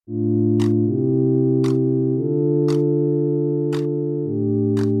Hello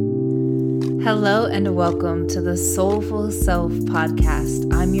and welcome to the Soulful Self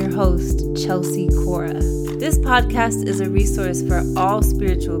podcast. I'm your host, Chelsea Cora. This podcast is a resource for all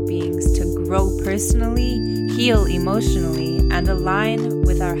spiritual beings to grow personally, heal emotionally, and align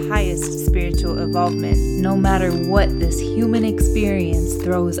with our highest spiritual involvement, no matter what this human experience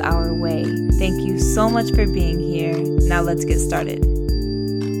throws our way. Thank you so much for being here. Now let's get started.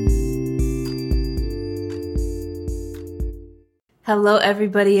 Hello,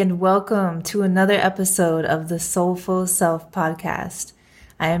 everybody, and welcome to another episode of the Soulful Self podcast.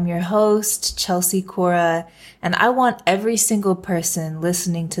 I am your host, Chelsea Cora, and I want every single person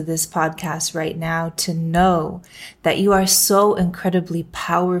listening to this podcast right now to know that you are so incredibly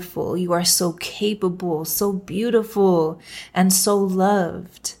powerful. You are so capable, so beautiful, and so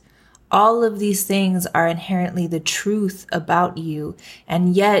loved. All of these things are inherently the truth about you,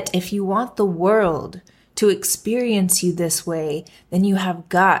 and yet if you want the world to experience you this way, then you have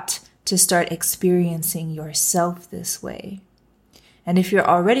got to start experiencing yourself this way. And if you're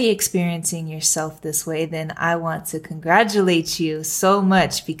already experiencing yourself this way, then I want to congratulate you so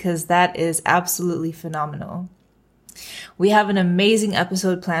much because that is absolutely phenomenal. We have an amazing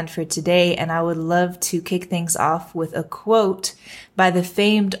episode planned for today, and I would love to kick things off with a quote by the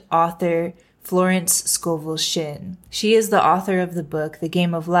famed author Florence Scovel Shinn. She is the author of the book, The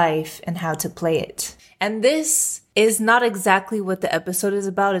Game of Life and How to Play It. And this is not exactly what the episode is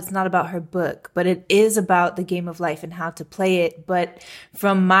about. It's not about her book, but it is about the game of life and how to play it. But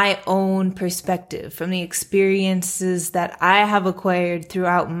from my own perspective, from the experiences that I have acquired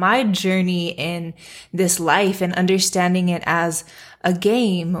throughout my journey in this life and understanding it as a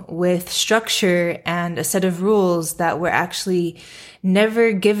game with structure and a set of rules that were actually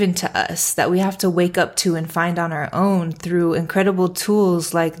never given to us, that we have to wake up to and find on our own through incredible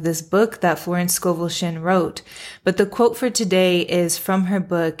tools like this book that Florence Scovel Shinn wrote. But the quote for today is from her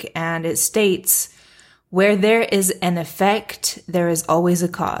book, and it states, "Where there is an effect, there is always a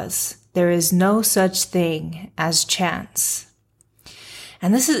cause. There is no such thing as chance."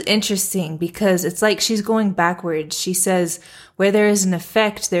 And this is interesting because it's like she's going backwards. She says, where there is an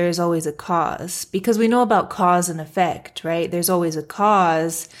effect, there is always a cause. Because we know about cause and effect, right? There's always a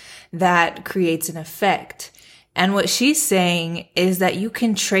cause that creates an effect. And what she's saying is that you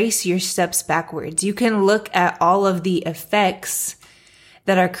can trace your steps backwards. You can look at all of the effects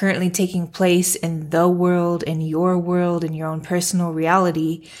that are currently taking place in the world, in your own personal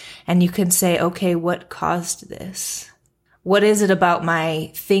reality. And you can say, okay, what caused this? What is it about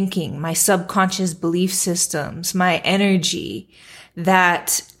my thinking, my subconscious belief systems, my energy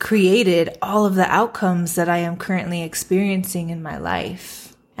that created all of the outcomes that I am currently experiencing in my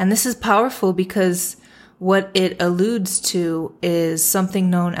life? And this is powerful because what it alludes to is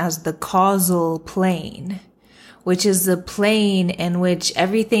something known as the causal plane, which is the plane in which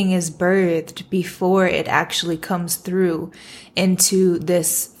everything is birthed before it actually comes through into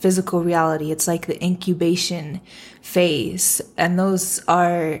this physical reality. It's like the incubation phase. And those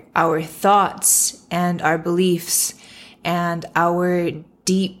are our thoughts and our beliefs and our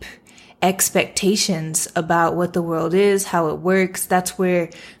deep expectations about what the world is, how it works. That's where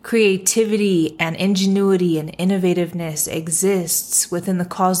creativity and ingenuity and innovativeness exists within the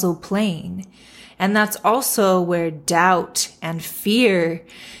causal plane. And that's also where doubt and fear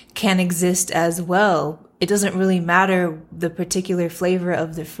can exist as well. It doesn't really matter the particular flavor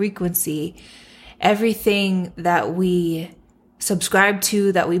of the frequency. Everything that we subscribe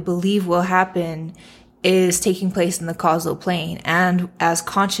to, that we believe will happen, is taking place in the causal plane. And as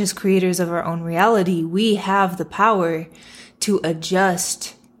conscious creators of our own reality, we have the power to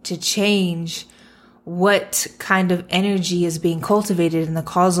adjust, to change what kind of energy is being cultivated in the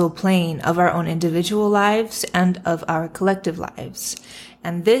causal plane of our own individual lives and of our collective lives.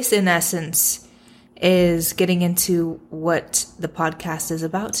 And this, in essence, is getting into what the podcast is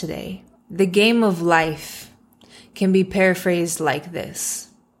about today. The game of life can be paraphrased like this: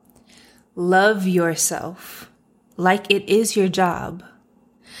 love yourself like it is your job,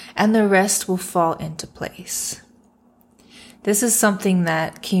 and the rest will fall into place. This is something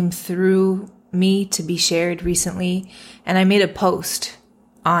that came through me to be shared recently, and I made a post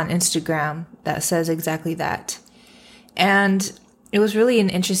on Instagram that says exactly that. And it was really an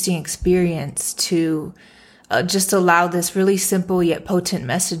interesting experience to just allow this really simple yet potent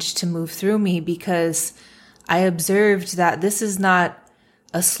message to move through me, because I observed that this is not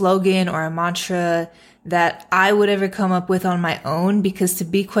a slogan or a mantra that I would ever come up with on my own, because to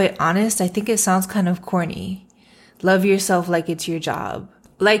be quite honest, I think it sounds kind of corny. Love yourself like it's your job.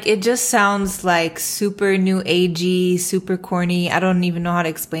 Like, it just sounds like super new agey, super corny. I don't even know how to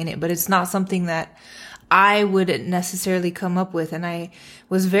explain it, but it's not something that I wouldn't necessarily come up with. And I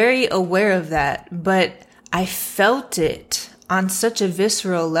was very aware of that, but I felt it on such a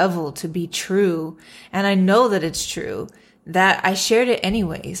visceral level to be true. And I know that it's true, that I shared it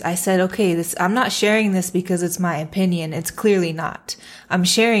anyways. I said, okay, I'm not sharing this because it's my opinion. It's clearly not. I'm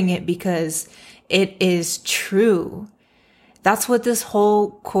sharing it because it is true. That's what this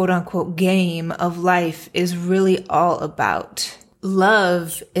whole quote unquote game of life is really all about.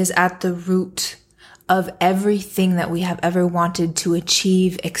 Love is at the root of everything that we have ever wanted to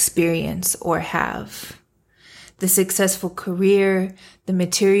achieve, experience, or have. The successful career, the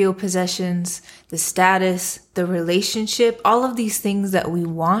material possessions, the status, the relationship, all of these things that we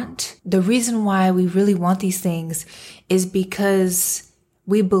want. The reason why we really want these things is because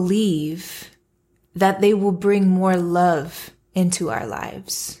we believe that they will bring more love into our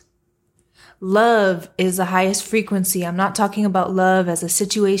lives. Love is the highest frequency. I'm not talking about love as a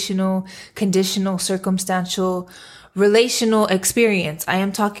situational, conditional, circumstantial, relational experience. I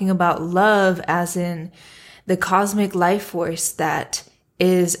am talking about love as in the cosmic life force that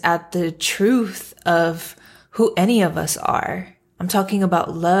is at the truth of who any of us are. I'm talking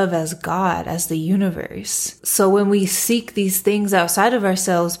about love as God, as the universe. So when we seek these things outside of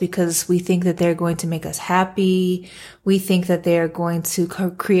ourselves because we think that they're going to make us happy, we think that they're going to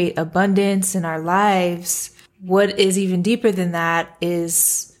create abundance in our lives, what is even deeper than that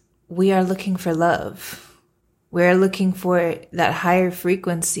is we are looking for love. We're looking for that higher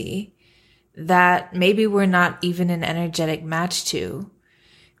frequency that maybe we're not even an energetic match to.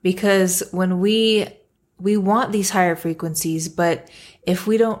 Because when we want these higher frequencies, but if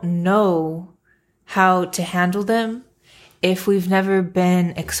we don't know how to handle them, if we've never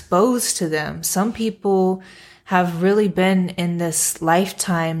been exposed to them, some people have really been in this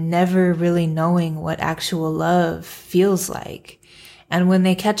lifetime never really knowing what actual love feels like. And when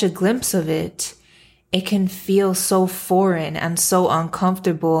they catch a glimpse of it, it can feel so foreign and so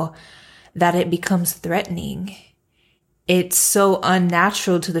uncomfortable that it becomes threatening. It's so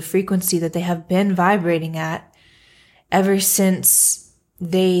unnatural to the frequency that they have been vibrating at ever since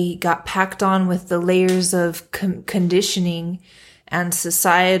they got packed on with the layers of conditioning and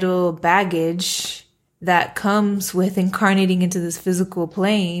societal baggage that comes with incarnating into this physical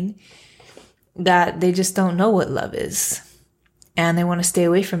plane, that they just don't know what love is. And they want to stay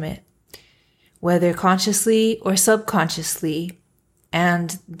away from it, whether consciously or subconsciously.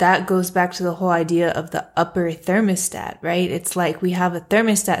 And that goes back to the whole idea of the upper thermostat, right? It's like we have a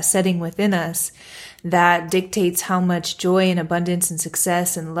thermostat setting within us that dictates how much joy and abundance and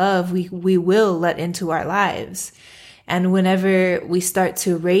success and love we will let into our lives. And whenever we start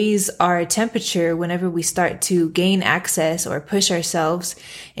to raise our temperature, whenever we start to gain access or push ourselves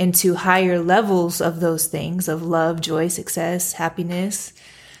into higher levels of those things, of love, joy, success, happiness,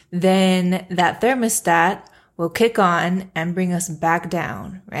 then that thermostat will kick on and bring us back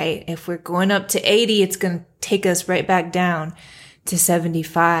down, right? If we're going up to 80, it's going to take us right back down to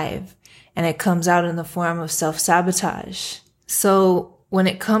 75. And it comes out in the form of self-sabotage. So when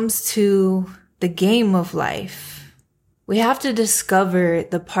it comes to the game of life, we have to discover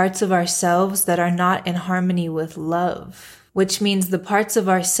the parts of ourselves that are not in harmony with love, which means the parts of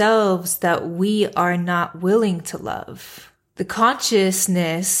ourselves that we are not willing to love. The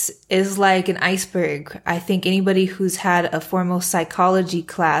consciousness is like an iceberg. I think anybody who's had a formal psychology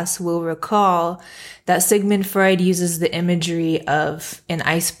class will recall that Sigmund Freud uses the imagery of an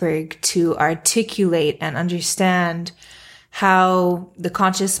iceberg to articulate and understand how the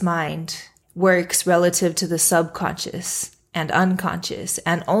conscious mind works relative to the subconscious and unconscious.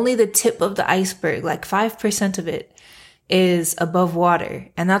 And only the tip of the iceberg, like 5% of it, is above water.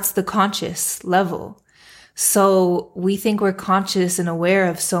 And that's the conscious level. So we think we're conscious and aware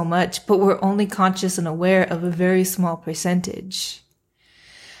of so much, but we're only conscious and aware of a very small percentage.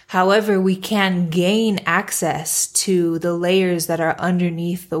 However, we can gain access to the layers that are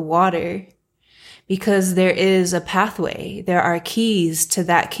underneath the water because there is a pathway. There are keys to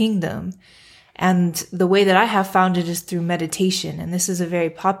that kingdom. And the way that I have found it is through meditation. And this is a very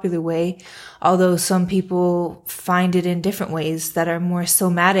popular way, although some people find it in different ways that are more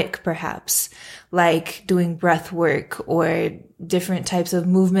somatic, perhaps, like doing breath work or different types of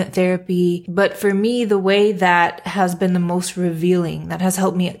movement therapy. But for me, the way that has been the most revealing, that has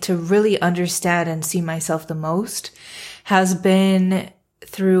helped me to really understand and see myself the most, has been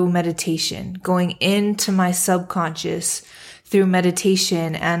through meditation, going into my subconscious through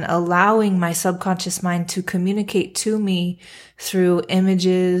meditation and allowing my subconscious mind to communicate to me through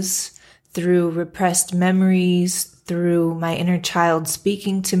images, through repressed memories, through my inner child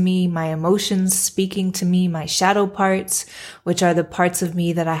speaking to me, my emotions speaking to me, my shadow parts, which are the parts of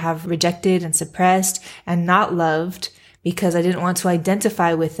me that I have rejected and suppressed and not loved because I didn't want to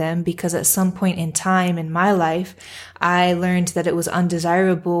identify with them, because at some point in time in my life, I learned that it was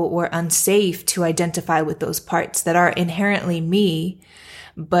undesirable or unsafe to identify with those parts that are inherently me.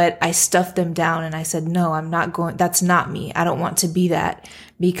 But I stuffed them down and I said, no, that's not me. I don't want to be that,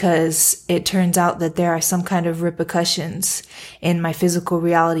 because it turns out that there are some kind of repercussions in my physical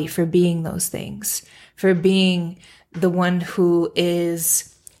reality for being those things, for being the one who is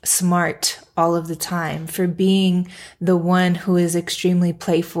smart all of the time, for being the one who is extremely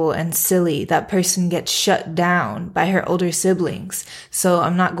playful and silly. That person gets shut down by her older siblings. So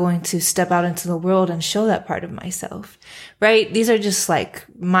I'm not going to step out into the world and show that part of myself, right? These are just like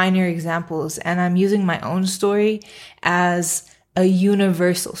minor examples. And I'm using my own story as a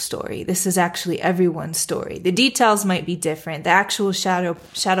universal story. This is actually everyone's story. The details might be different. The actual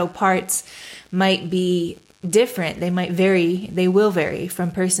shadow parts might be different. They will vary from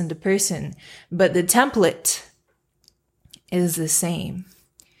person to person, but the template is the same.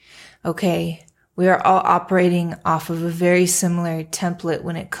 Okay. We are all operating off of a very similar template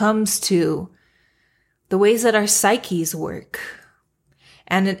when it comes to the ways that our psyches work.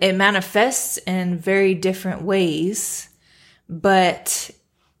 And it manifests in very different ways, but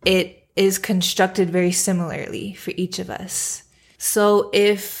it is constructed very similarly for each of us. So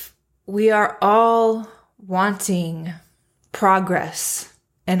if we are all wanting progress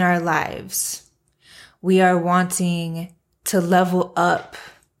in our lives, we are wanting to level up,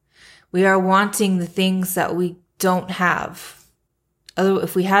 we are wanting the things that we don't have.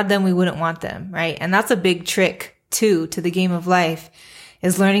 If we had them, we wouldn't want them, right? And that's a big trick too to the game of life,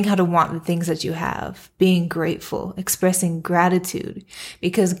 is learning how to want the things that you have, being grateful, expressing gratitude,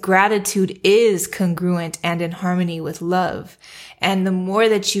 because gratitude is congruent and in harmony with love. And the more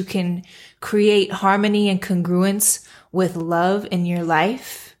that you can create harmony and congruence with love in your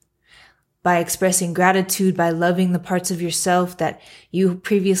life, by expressing gratitude, by loving the parts of yourself that you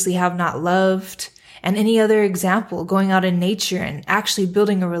previously have not loved, and any other example, going out in nature and actually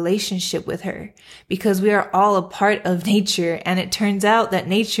building a relationship with her, because we are all a part of nature. And it turns out that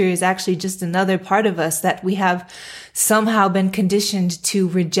nature is actually just another part of us that we have somehow been conditioned to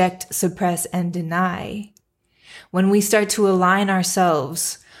reject, suppress, and deny. When we start to align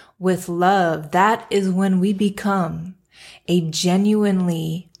ourselves with love, that is when we become a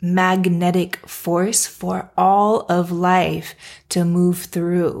genuinely magnetic force for all of life to move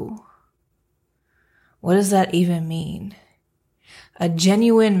through. What does that even mean? A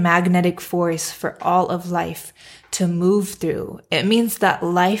genuine magnetic force for all of life to move through. It means that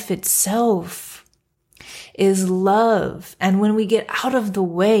life itself is love. And when we get out of the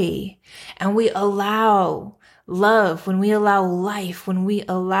way and we allow love, when we allow life, when we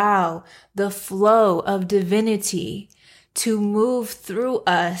allow the flow of divinity to move through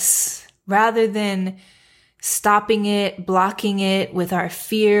us, rather than stopping it, blocking it with our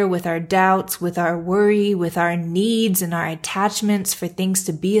fear, with our doubts, with our worry, with our needs and our attachments for things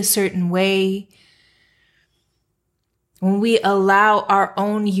to be a certain way. When we allow our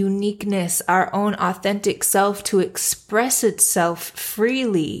own uniqueness, our own authentic self to express itself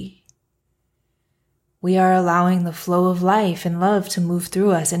freely, we are allowing the flow of life and love to move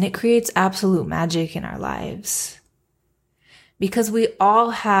through us, and it creates absolute magic in our lives. Because we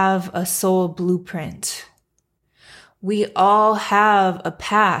all have a soul blueprint. We all have a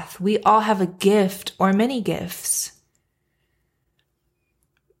path. We all have a gift or many gifts.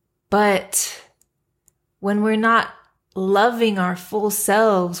 But when we're not loving our full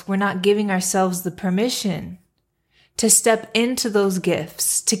selves, we're not giving ourselves the permission to step into those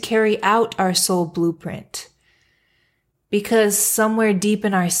gifts, to carry out our soul blueprint. Because somewhere deep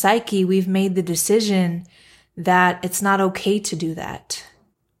in our psyche, we've made the decision that it's not okay to do that.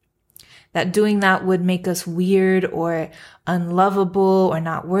 That doing that would make us weird or unlovable or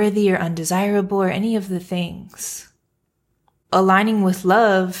not worthy or undesirable or any of the things. Aligning with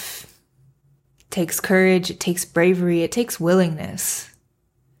love takes courage, it takes bravery, it takes willingness.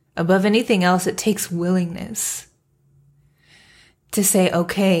 Above anything else, it takes willingness to say,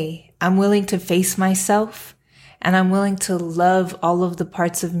 okay, I'm willing to face myself and I'm willing to love all of the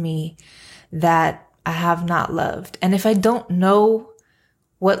parts of me that I have not loved. And if I don't know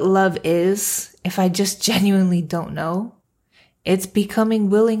what love is, if I just genuinely don't know, it's becoming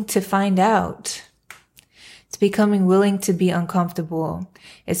willing to find out. It's becoming willing to be uncomfortable.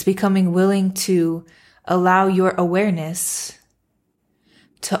 It's becoming willing to allow your awareness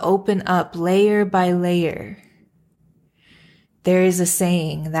to open up layer by layer There is a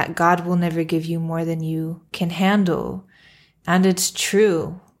saying that God will never give you more than you can handle. And it's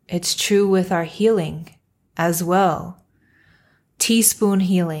true. It's true with our healing as well. Teaspoon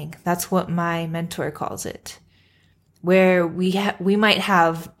healing. That's what my mentor calls it. Where we might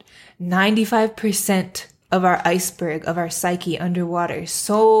have 95% of our iceberg, of our psyche underwater.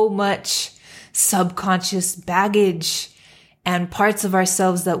 So much subconscious baggage and parts of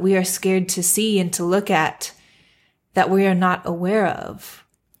ourselves that we are scared to see and to look at that we are not aware of.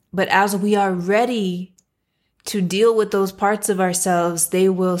 But as we are ready to deal with those parts of ourselves, they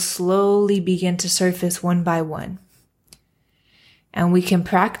will slowly begin to surface one by one. And we can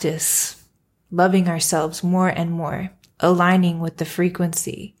practice loving ourselves more and more, aligning with the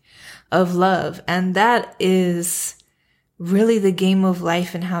frequency of love. And that is really the game of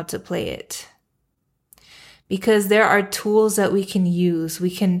life and how to play it. Because there are tools that we can use.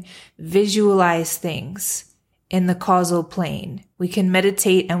 We can visualize things in the causal plane. We can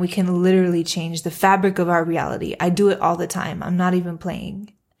meditate and we can literally change the fabric of our reality. I do it all the time. I'm not even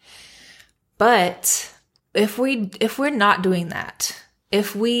playing. But if we're not doing that,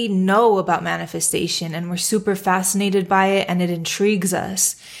 if we know about manifestation and we're super fascinated by it and it intrigues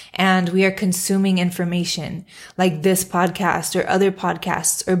us and we are consuming information like this podcast or other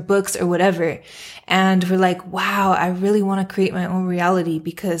podcasts or books or whatever, and we're like, wow, I really want to create my own reality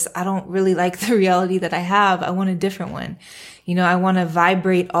because I don't really like the reality that I have. I want a different one. I want to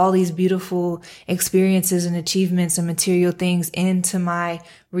vibrate all these beautiful experiences and achievements and material things into my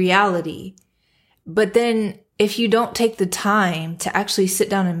reality. But then if you don't take the time to actually sit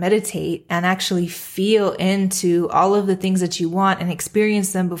down and meditate and actually feel into all of the things that you want and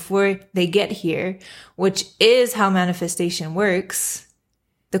experience them before they get here, which is how manifestation works,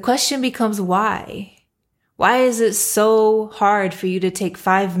 the question becomes why? Why is it so hard for you to take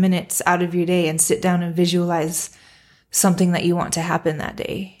 5 minutes out of your day and sit down and visualize something that you want to happen that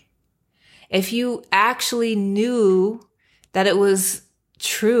day? If you actually knew that it was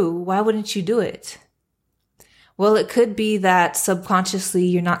true, why wouldn't you do it? Well, it could be that subconsciously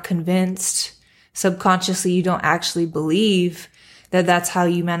you're not convinced. Subconsciously you don't actually believe that that's how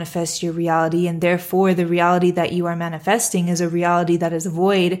you manifest your reality. And therefore the reality that you are manifesting is a reality that is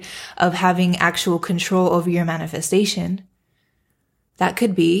void of having actual control over your manifestation. That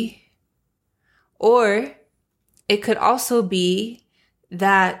could be. Or it could also be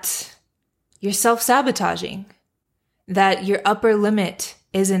that you're self-sabotaging, that your upper limit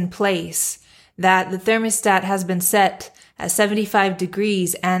is in place, that the thermostat has been set at 75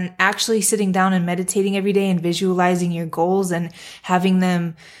 degrees, and actually sitting down and meditating every day and visualizing your goals and having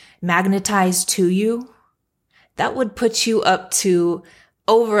them magnetized to you, that would put you up to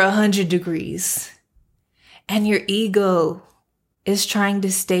over 100 degrees. And your ego is trying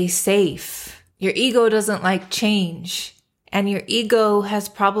to stay safe. Your ego doesn't like change. And your ego has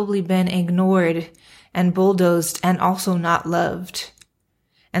probably been ignored and bulldozed and also not loved.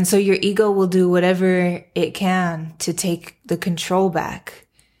 And so your ego will do whatever it can to take the control back,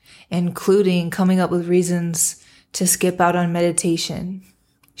 including coming up with reasons to skip out on meditation,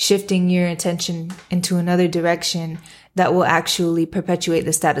 shifting your attention into another direction that will actually perpetuate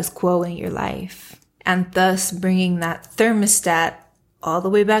the status quo in your life, and thus bringing that thermostat all the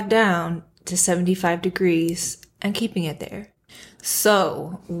way back down to 75 degrees and keeping it there.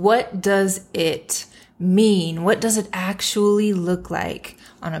 So what does it mean? What does it actually look like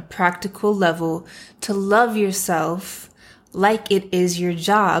on a practical level to love yourself like it is your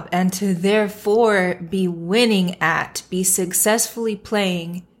job and to therefore be be successfully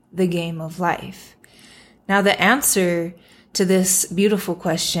playing the game of life? Now, the answer to this beautiful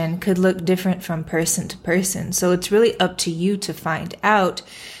question could look different from person to person. So it's really up to you to find out.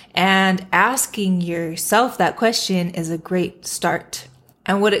 And asking yourself that question is a great start.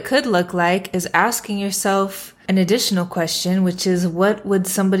 And what it could look like is asking yourself an additional question, which is, what would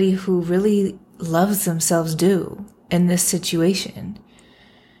somebody who really loves themselves do in this situation?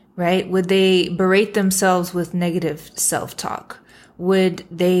 Right? Would they berate themselves with negative self-talk? Would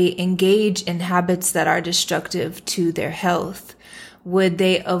they engage in habits that are destructive to their health? Would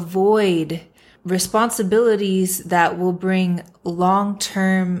they avoid responsibilities that will bring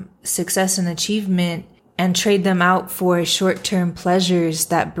long-term success and achievement and trade them out for short-term pleasures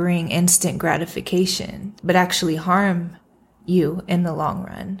that bring instant gratification, but actually harm you in the long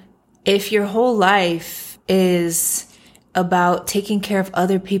run? If your whole life is about taking care of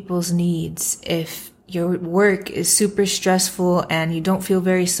other people's needs, if your work is super stressful and you don't feel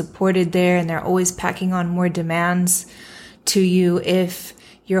very supported there and they're always packing on more demands to you, if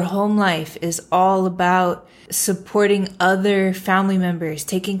your home life is all about supporting other family members,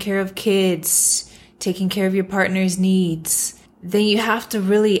 taking care of kids, taking care of your partner's needs, then you have to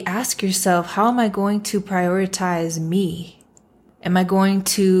really ask yourself, how am I going to prioritize me? Am I going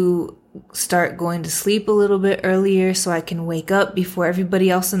to start going to sleep a little bit earlier so I can wake up before everybody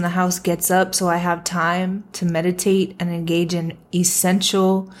else in the house gets up so I have time to meditate and engage in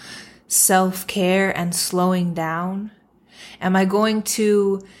essential self-care and slowing down? Am I going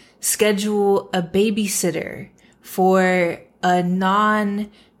to schedule a babysitter for a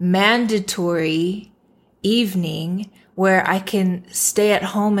non-mandatory evening where I can stay at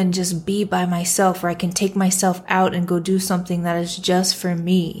home and just be by myself, or I can take myself out and go do something that is just for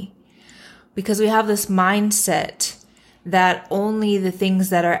me? Because we have this mindset that only the things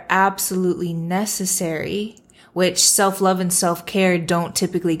that are absolutely necessary, which self-love and self-care don't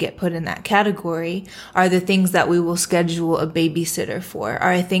typically get put in that category, are the things that we will schedule a babysitter for,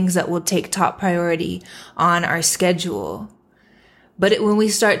 are things that will take top priority on our schedule. But when we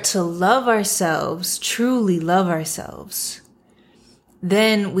start to love ourselves, truly love ourselves,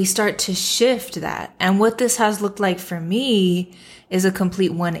 then we start to shift that. And what this has looked like for me is a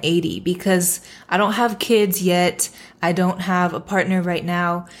complete 180, because I don't have kids yet. I don't have a partner right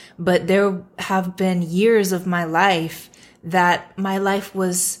now, but there have been years of my life that my life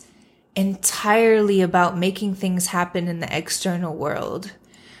was entirely about making things happen in the external world,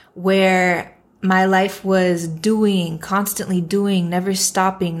 where my life was constantly doing, never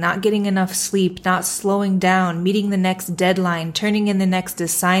stopping, not getting enough sleep, not slowing down, meeting the next deadline, turning in the next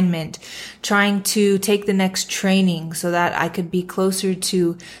assignment, trying to take the next training so that I could be closer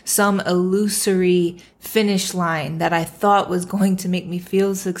to some illusory finish line that I thought was going to make me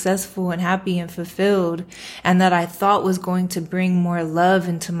feel successful and happy and fulfilled, and that I thought was going to bring more love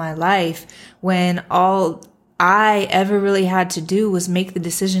into my life, when all I ever really had to do was make the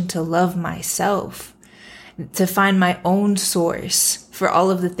decision to love myself, to find my own source for all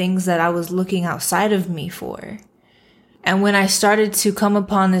of the things that I was looking outside of me for. And when I started to come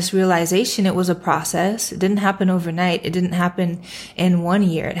upon this realization, it was a process. It didn't happen overnight. It didn't happen in 1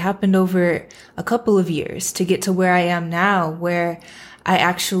 year. It happened over a couple of years to get to where I am now, where I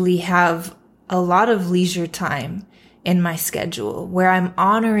actually have a lot of leisure time in my schedule, where I'm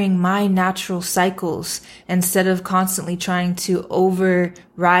honoring my natural cycles instead of constantly trying to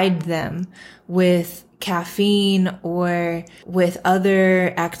override them with caffeine or with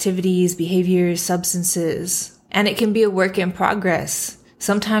other activities, behaviors, substances. And it can be a work in progress.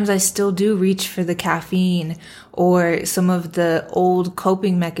 Sometimes I still do reach for the caffeine or some of the old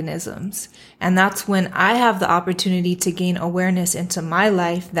coping mechanisms. And that's when I have the opportunity to gain awareness into my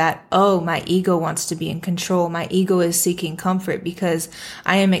life that, oh, my ego wants to be in control. My ego is seeking comfort because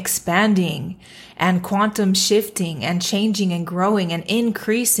I am expanding and quantum shifting and changing and growing and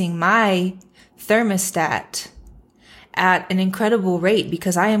increasing my thermostat at an incredible rate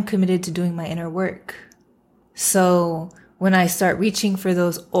because I am committed to doing my inner work. So when I start reaching for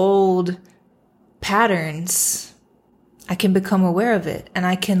those old patterns, I can become aware of it and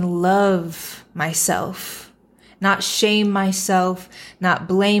I can love myself, not shame myself, not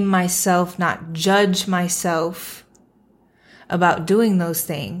blame myself, not judge myself about doing those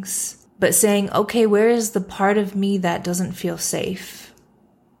things, but saying, okay, where is the part of me that doesn't feel safe?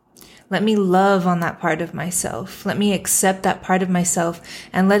 Let me love on that part of myself. Let me accept that part of myself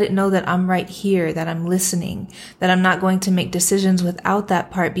and let it know that I'm right here, that I'm listening, that I'm not going to make decisions without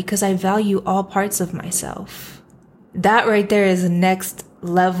that part because I value all parts of myself. That right there is a next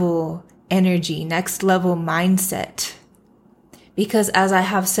level energy, next level mindset. Because as I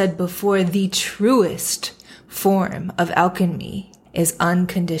have said before, the truest form of alchemy is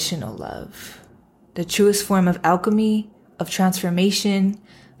unconditional love. The truest form of alchemy, of transformation,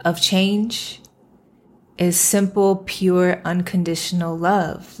 of change is simple, pure, unconditional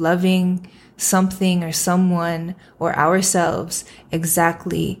love. Loving something or someone or ourselves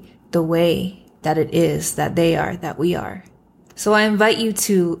exactly the way that it is, that they are, that we are. So I invite you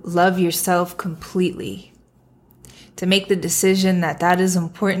to love yourself completely, to make the decision that that is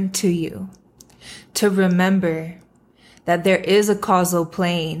important to you, to remember that there is a causal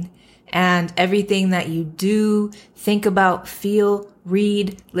plane and everything that you do, think about, feel,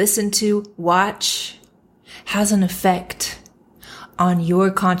 read, listen to, watch has an effect on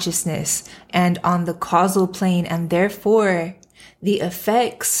your consciousness and on the causal plane, and therefore the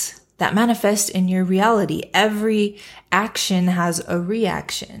effects that manifest in your reality. Every action has a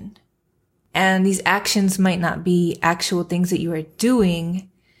reaction. And these actions might not be actual things that you are doing,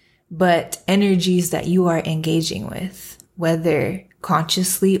 but energies that you are engaging with, whether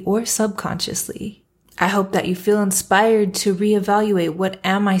consciously or subconsciously. I hope that you feel inspired to reevaluate, what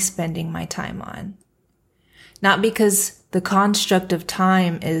am I spending my time on? Not because the construct of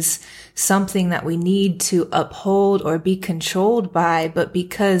time is something that we need to uphold or be controlled by, but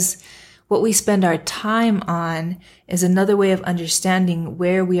because what we spend our time on is another way of understanding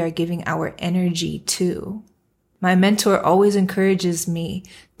where we are giving our energy to. My mentor always encourages me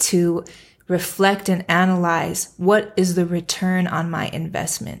to reflect and analyze what is the return on my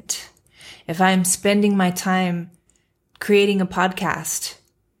investment. If I'm spending my time creating a podcast,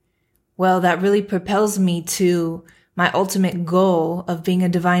 well, that really propels me to my ultimate goal of being a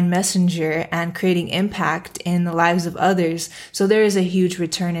divine messenger and creating impact in the lives of others. So there is a huge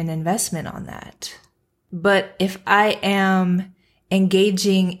return in investment on that. But if I am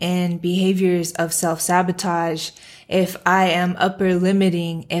engaging in behaviors of self-sabotage, if I am upper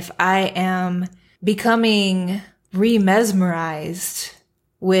limiting, if I am becoming re-mesmerized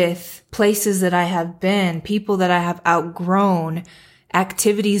with places that I have been, people that I have outgrown,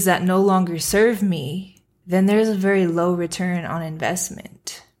 activities that no longer serve me, then there's a very low return on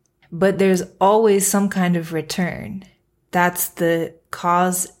investment. But there's always some kind of return. That's the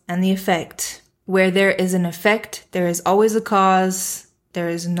cause and the effect. Where there is an effect, there is always a cause. There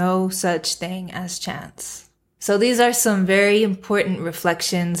is no such thing as chance. So these are some very important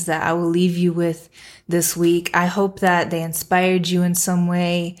reflections that I will leave you with this week. I hope that they inspired you in some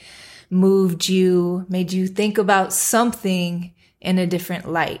way, moved you, made you think about something in a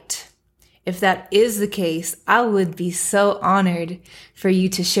different light. If that is the case, I would be so honored for you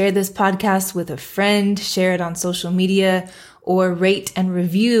to share this podcast with a friend, share it on social media, or rate and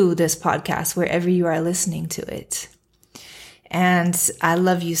review this podcast wherever you are listening to it. And I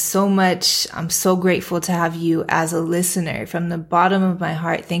love you so much. I'm so grateful to have you as a listener from the bottom of my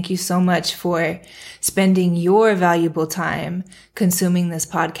heart. Thank you so much for spending your valuable time consuming this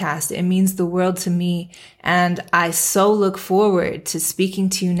podcast. It means the world to me. And I so look forward to speaking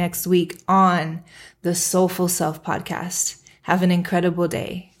to you next week on the Soulful Self podcast. Have an incredible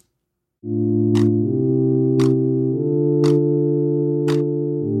day.